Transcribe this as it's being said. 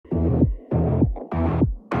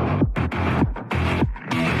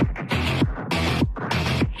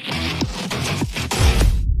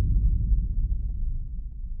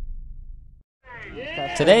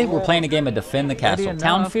Today, we're playing a game of Defend the Castle.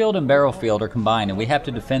 Town field and barrel field are combined, and we have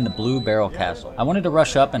to defend the blue barrel castle. I wanted to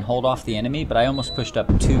rush up and hold off the enemy, but I almost pushed up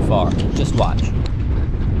too far. Just watch.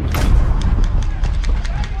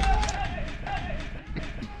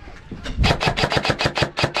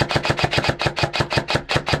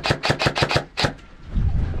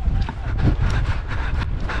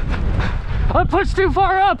 I pushed too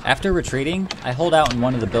far up! After retreating, I hold out in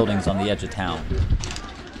one of the buildings on the edge of town.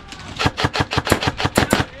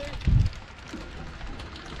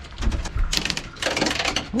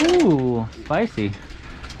 Ooh, spicy.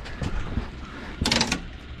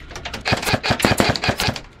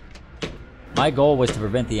 My goal was to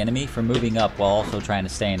prevent the enemy from moving up while also trying to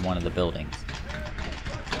stay in one of the buildings.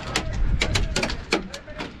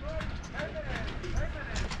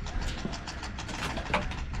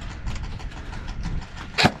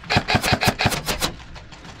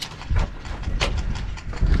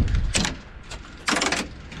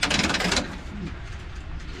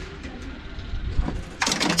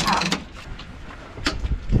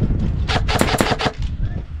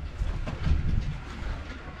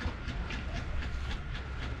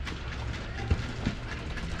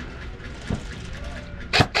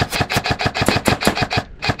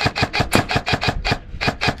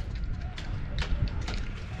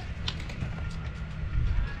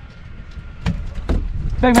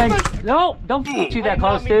 Bang, bang. No, don't shoot that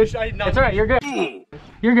close, dude. It's alright, you're good.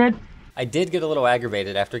 You're good. I did get a little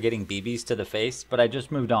aggravated after getting BBs to the face, but I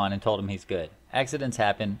just moved on and told him he's good. Accidents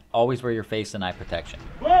happen. Always wear your face and eye protection.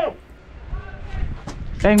 Whoa!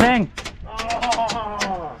 Bang, bang.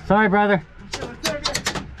 Oh. Sorry, brother.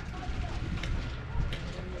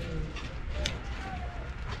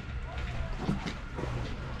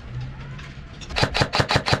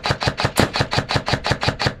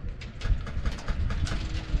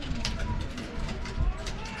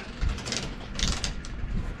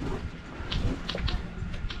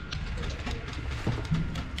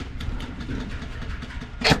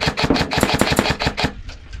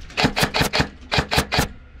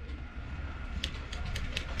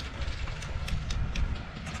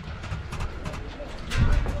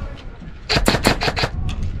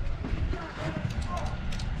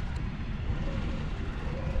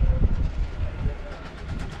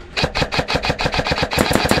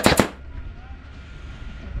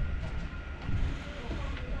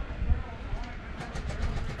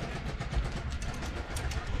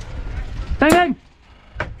 Bang, bang!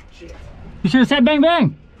 Shit. You should have said bang,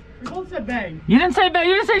 bang! We both said bang. You didn't say bang,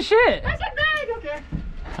 you didn't say shit! I said bang, okay.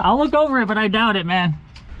 I'll look over it, but I doubt it, man.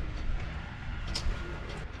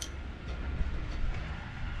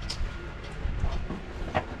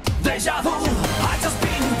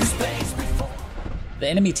 The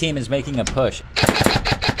enemy team is making a push.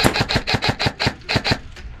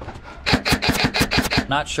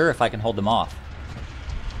 Not sure if I can hold them off.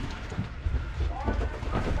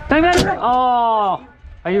 Bang, bang! Oh!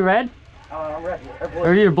 Are you red? I'm ready. Or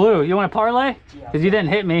are you blue? You want to parlay? Because you didn't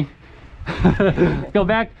hit me. Go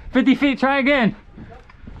back 50 feet, try again.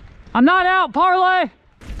 I'm not out, parlay!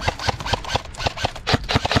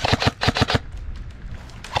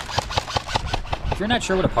 If you're not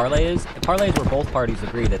sure what a parlay is where both parties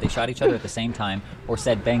agree that they shot each other at the same time or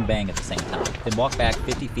said bang bang at the same time. Then walk back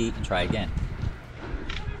 50 feet and try again.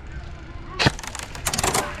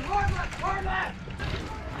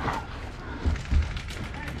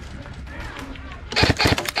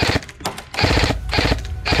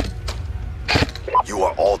 You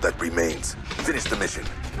are all that remains. Finish the mission.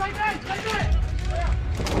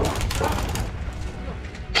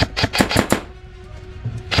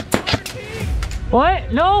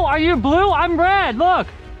 What? No, are you blue? I'm red, look!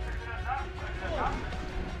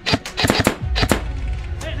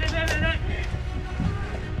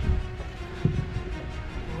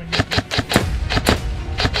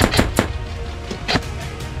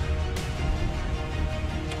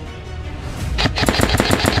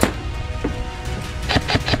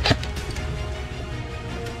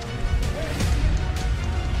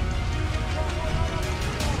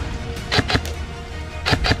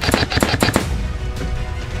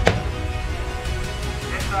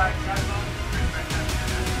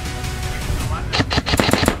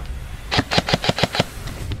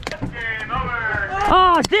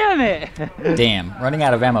 Oh, damn it! Damn, running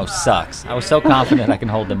out of ammo sucks. I was so confident I can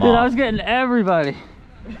hold them Dude, I off. was getting everybody.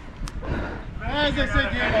 As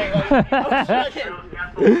I said,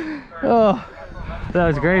 Oh, that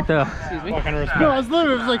was great though. no, I was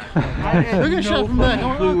literally like, look at shot from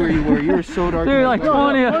that. Clue where you were. You were so dark. Dude, like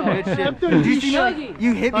 20 of I'm doing Did you see me? Like,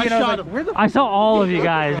 you hit me I and I was shot like, him. where the I saw all of you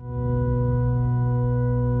guys.